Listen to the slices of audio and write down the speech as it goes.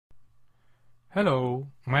Hello,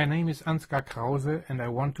 my name is Ansgar Krause and I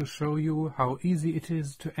want to show you how easy it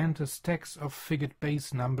is to enter stacks of figured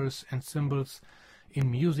bass numbers and symbols in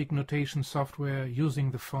music notation software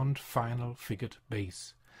using the font Final Figured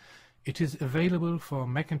Bass. It is available for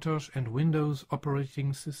Macintosh and Windows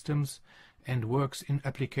operating systems and works in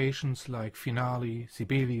applications like Finale,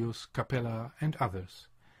 Sibelius, Capella and others.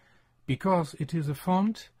 Because it is a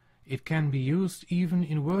font, it can be used even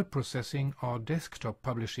in word processing or desktop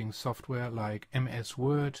publishing software like MS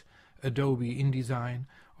Word, Adobe InDesign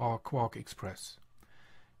or Quark Express.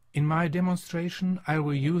 In my demonstration I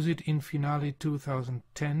will use it in Finale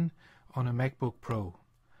 2010 on a MacBook Pro.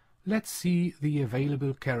 Let's see the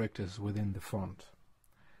available characters within the font.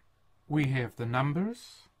 We have the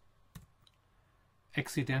numbers,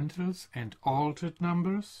 accidentals and altered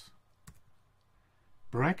numbers,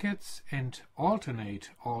 brackets and alternate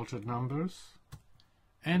altered numbers,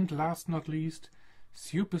 and last not least,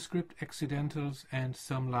 superscript accidentals and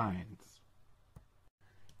some lines.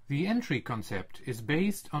 The entry concept is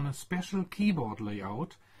based on a special keyboard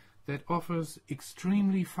layout that offers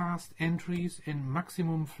extremely fast entries and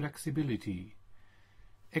maximum flexibility.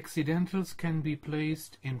 Accidentals can be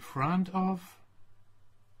placed in front of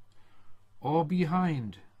or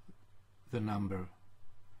behind the number,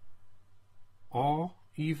 or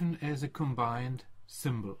even as a combined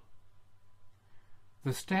symbol.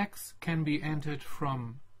 The stacks can be entered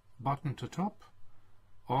from bottom to top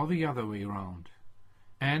or the other way around,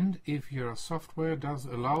 and if your software does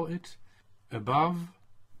allow it, above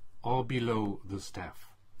or below the staff.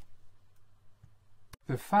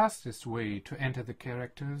 The fastest way to enter the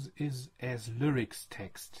characters is as lyrics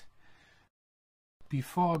text.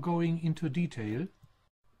 Before going into detail,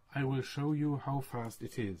 I will show you how fast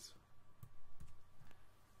it is.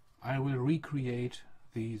 I will recreate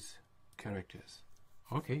these characters.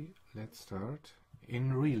 Okay, let's start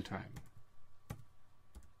in real time.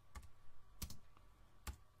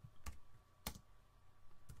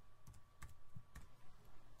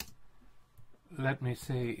 Let me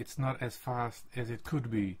say it's not as fast as it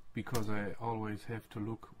could be, because I always have to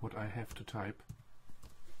look what I have to type.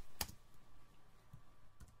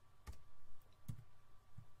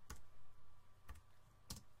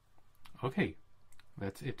 Okay,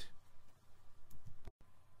 that's it.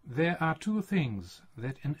 There are two things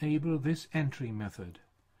that enable this entry method.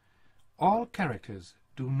 All characters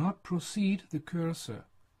do not precede the cursor,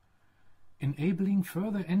 enabling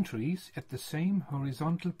further entries at the same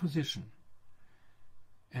horizontal position.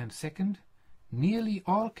 And second, nearly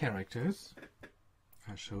all characters,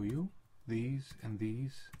 I'll show you, these and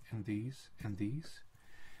these and these and these,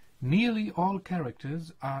 nearly all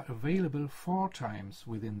characters are available 4 times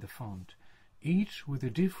within the font, each with a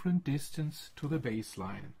different distance to the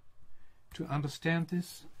baseline. To understand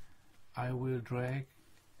this, I will drag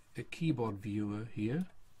a keyboard viewer here,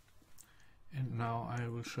 and now I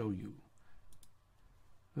will show you.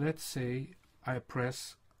 Let's say I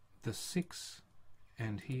press the 6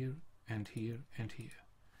 and here and here and here.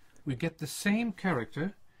 We get the same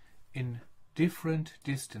character in different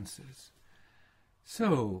distances.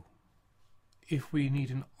 So, if we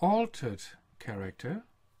need an altered character,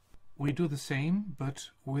 we do the same,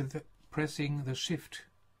 but with pressing the Shift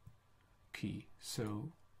key.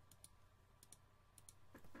 So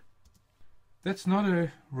that's not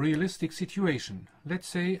a realistic situation. Let's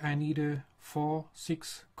say I need a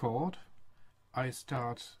 4/6 chord. I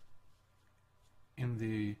start in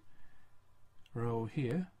the row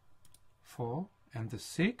here, 4, and the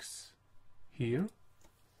 6 here.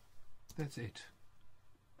 That's it.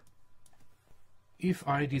 If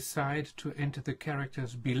I decide to enter the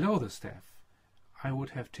characters below the staff, I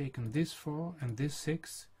would have taken this 4 and this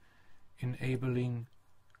 6, enabling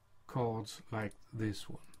chords like this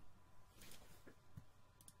one.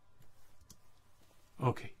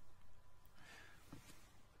 Okay.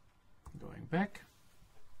 Going back.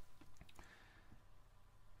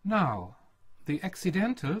 Now, the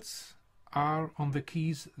accidentals are on the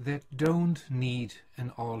keys that don't need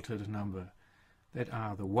an altered number, that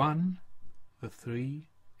are the 1, the 3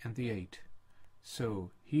 and the 8.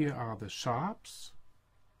 So here are the sharps,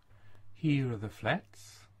 here are the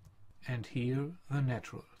flats, and here the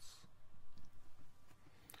naturals.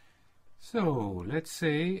 So let's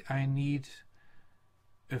say I need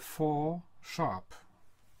a 4 sharp.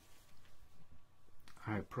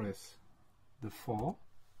 I press the 4,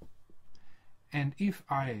 and if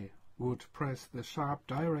I would press the sharp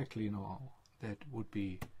directly now, that would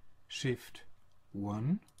be Shift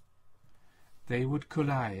 1, they would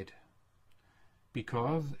collide,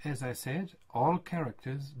 because, as I said, all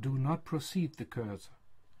characters do not precede the cursor.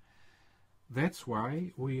 That's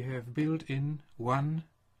why we have built in one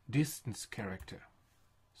distance character.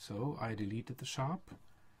 So I deleted the sharp.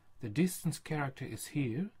 The distance character is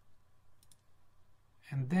here,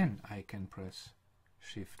 and then I can press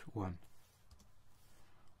Shift 1.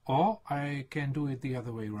 Or I can do it the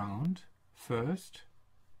other way round. First,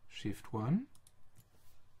 Shift 1,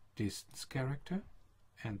 distance character,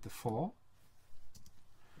 and the 4.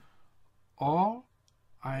 Or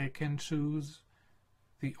I can choose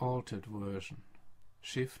the altered version,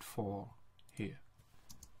 Shift 4 here.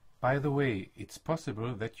 By the way, it's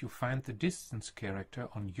possible that you find the distance character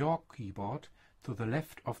on your keyboard to the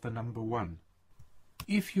left of the number 1.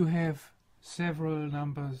 If you have several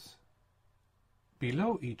numbers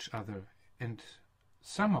below each other and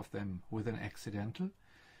some of them with an accidental,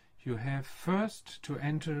 you have first to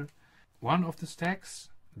enter one of the stacks,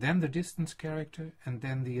 then the distance character, and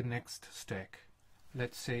then the next stack.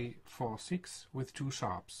 Let's say 4, 6 with 2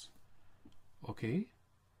 sharps. Okay,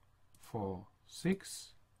 4,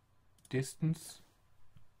 6, distance,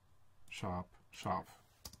 sharp, sharp.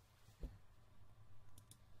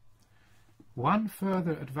 One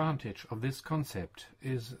further advantage of this concept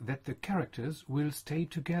is that the characters will stay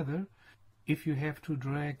together if you have to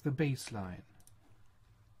drag the bass line.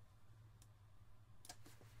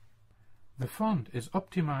 The font is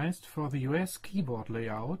optimized for the US keyboard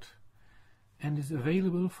layout and is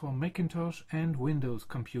available for Macintosh and Windows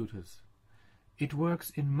computers. It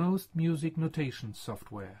works in most music notation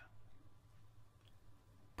software.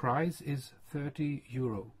 Price is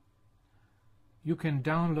 €30. You can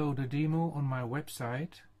download a demo on my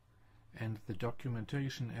website and the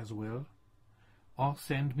documentation as well, or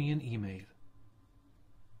send me an email.